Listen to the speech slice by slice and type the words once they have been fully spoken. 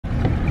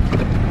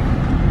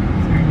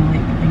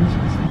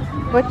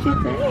What you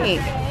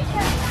think?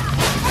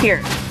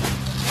 Here.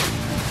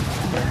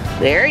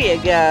 There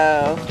you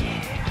go.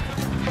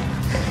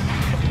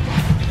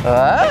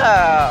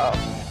 Oh.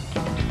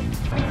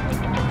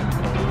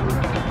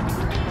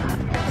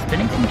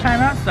 Spending some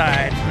time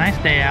outside. It's a nice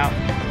day out.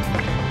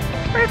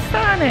 Where's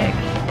Sonic?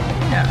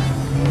 Yeah.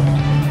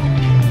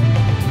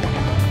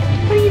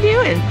 What are you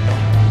doing?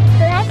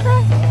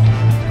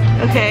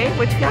 Okay,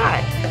 what you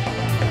got?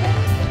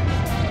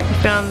 You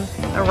found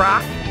a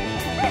rock?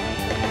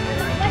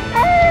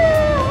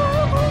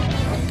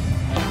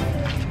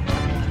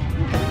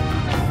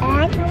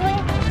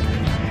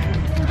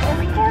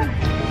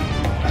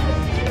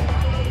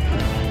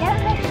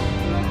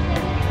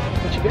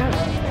 What you got?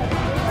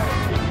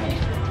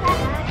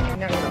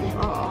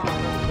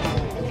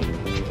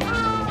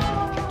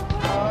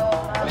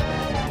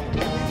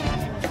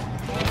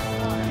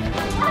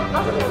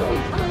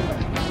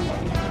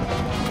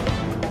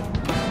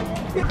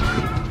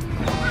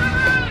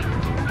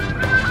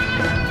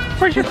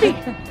 Where's your feet?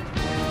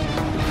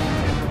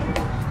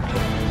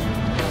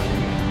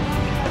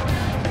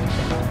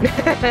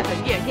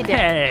 Yeah, get down.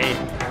 Hey.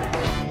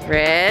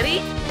 Ready?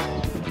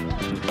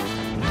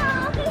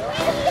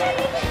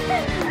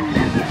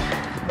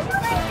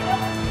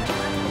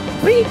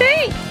 What do you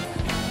think?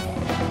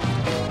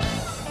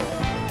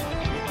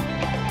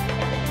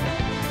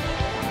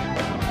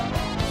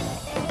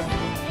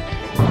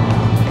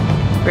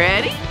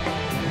 Ready?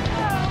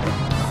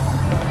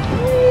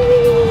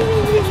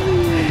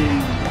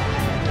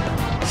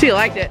 She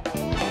liked it.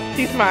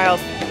 She smiled.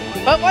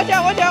 Oh, watch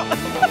out, watch out.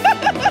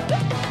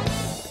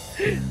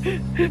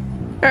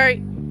 All right,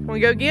 can we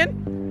go again?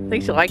 I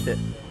think she liked it.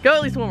 Go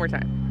at least one more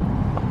time.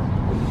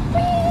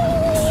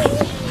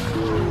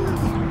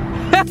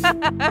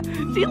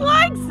 She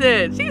likes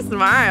it. She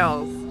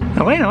smiles.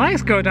 Elena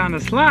likes go down the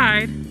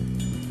slide.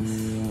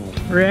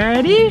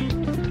 Ready?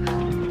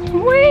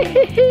 Whee!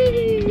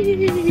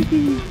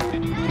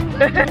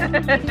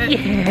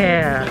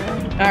 Yeah.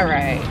 All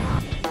right.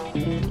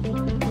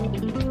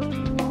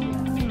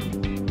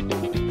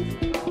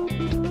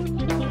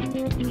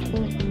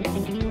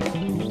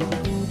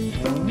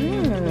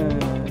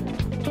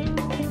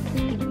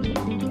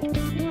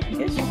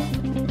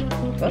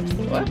 Whoops,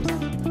 whoops.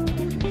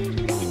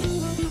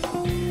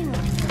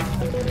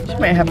 She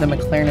might have the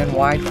McClarnon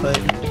wide foot.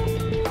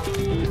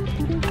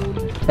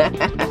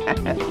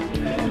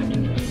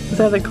 Is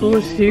that the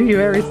coolest shoe you've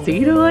ever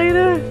seen,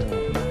 Elena?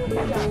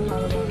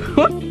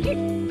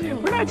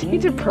 We're not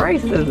changing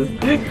prices.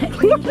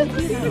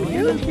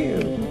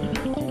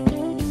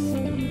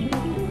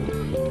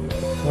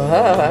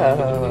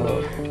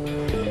 Whoa.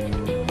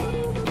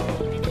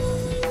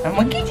 I'm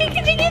like, get you.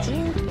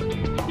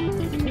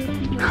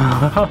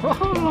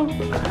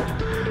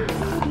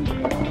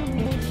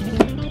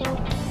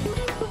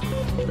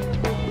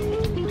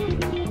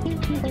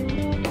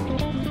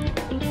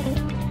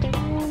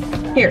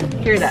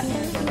 Here's that.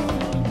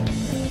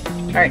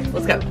 All right,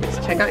 let's go. Let's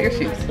check out your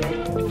shoes.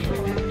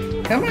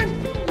 Come on.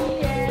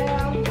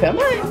 Come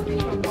on.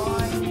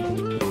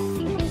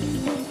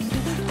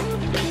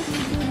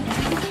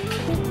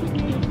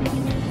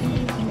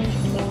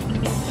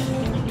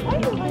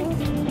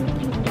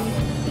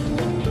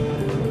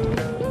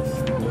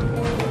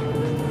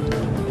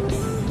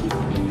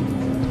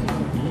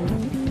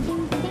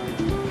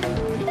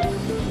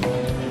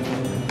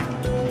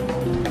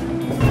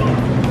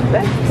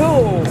 That's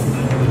cool.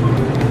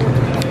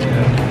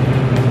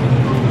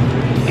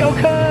 Go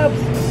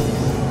Cubs!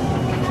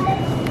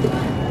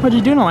 What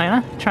you doing,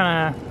 Elena?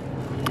 Trying to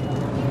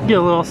get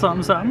a little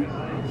something, something?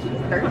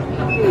 Go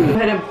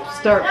ahead and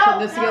start putting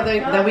this together,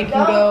 then we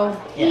can go.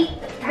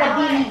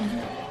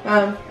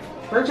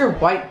 Where's your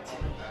white?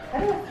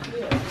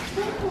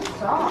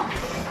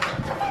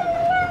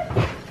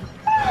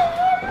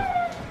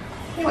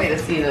 Wait to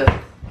see the.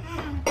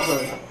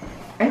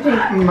 I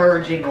think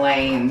merging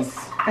lanes.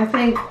 I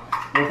think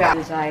without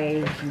as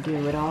I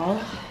do it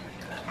all.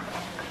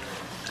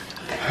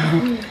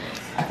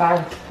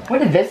 When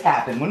did this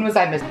happen? When was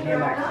I missing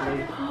him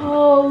actually?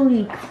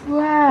 Holy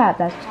crap,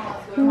 that's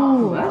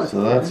cool.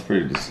 So that's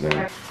pretty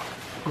distinct.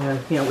 Yeah, I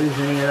can't lose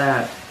any of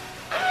that.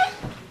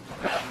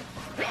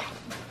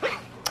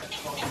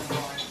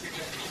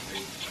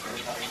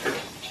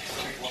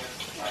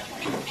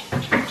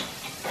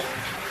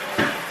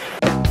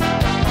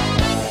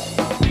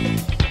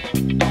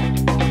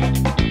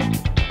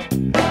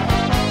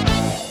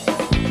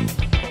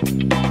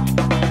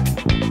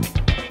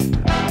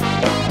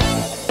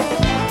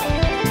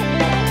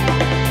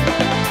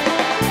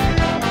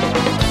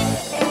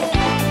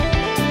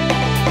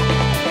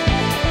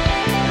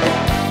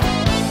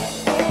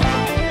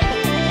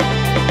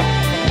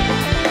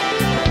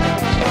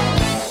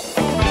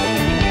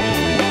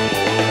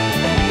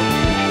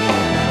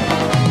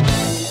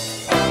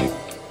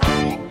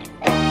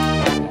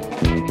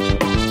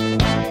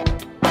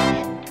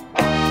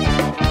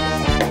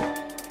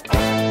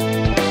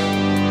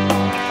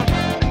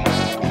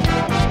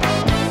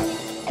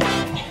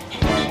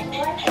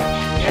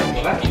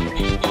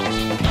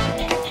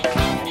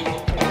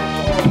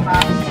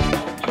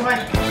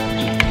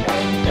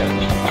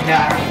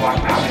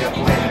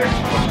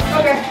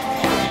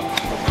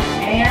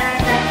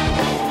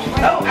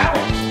 Oh, ow.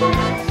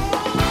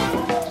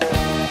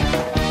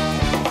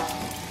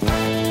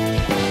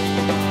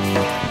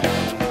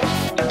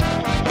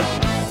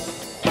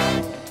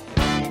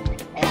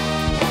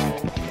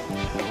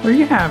 What are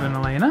you having,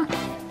 Elena?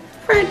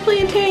 Fried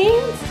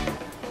plantains.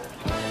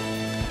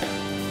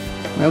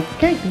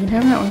 Okay, you can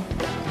have that one.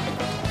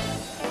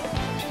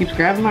 She keeps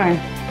grabbing mine.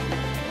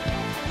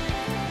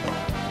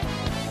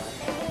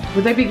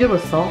 Would they be good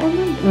with salt on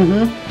them?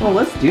 Mm-hmm. Well,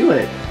 let's do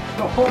it.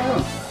 Oh, hold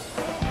on.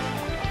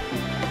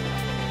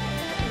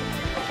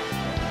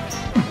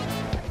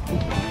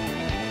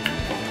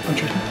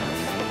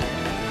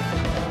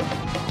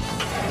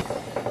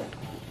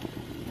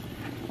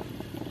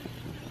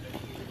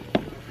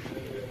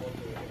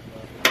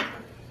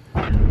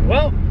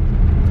 Well,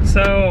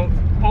 so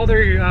all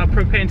their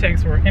propane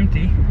tanks were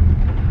empty.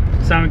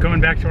 So I'm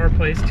going back to our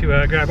place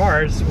to grab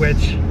ours,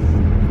 which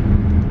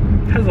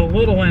has a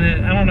little in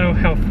it. I don't know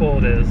how full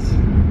it is,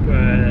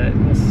 but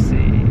we'll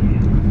see.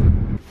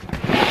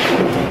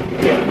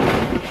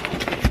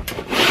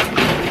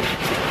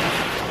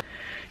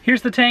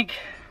 Here's the tank.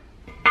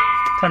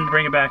 Time to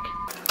bring it back.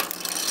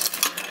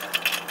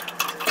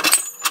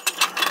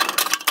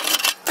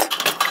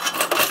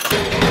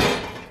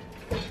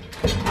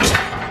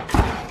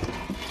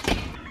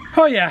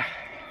 Oh yeah,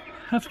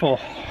 that's full.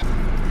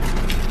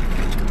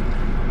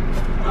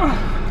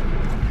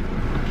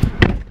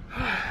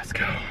 Let's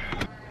go.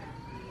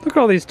 Look at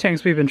all these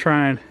tanks we've been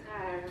trying.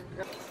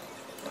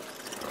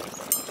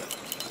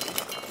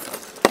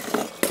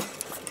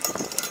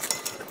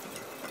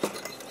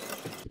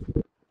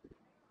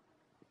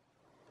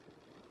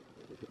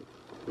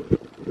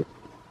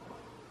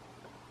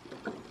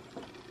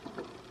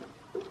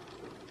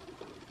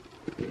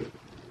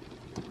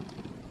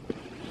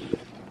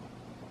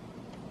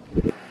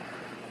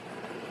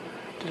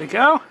 Did it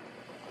go?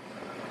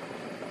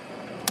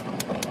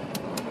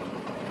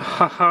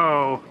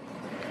 Oh,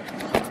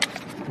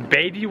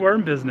 baby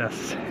worm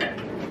business.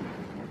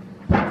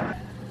 All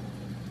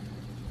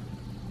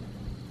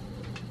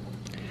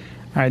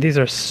right, these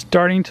are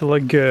starting to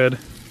look good.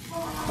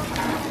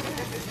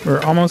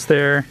 We're almost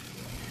there.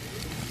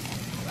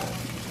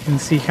 You can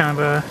see kind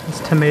of this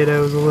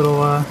tomato is a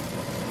little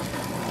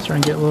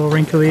starting to get a little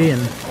wrinkly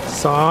and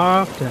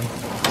soft, and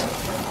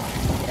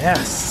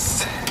yes.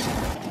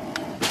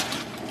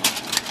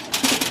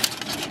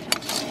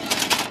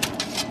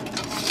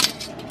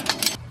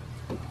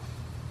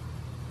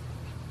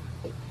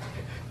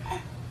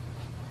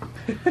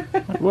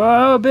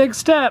 Whoa, big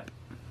step.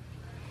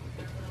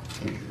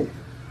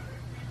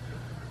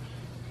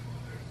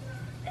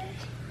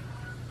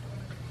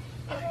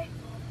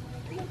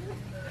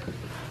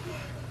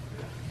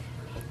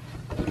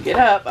 Get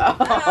up. Oh.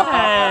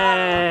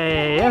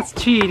 Hey, that's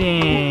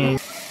cheating.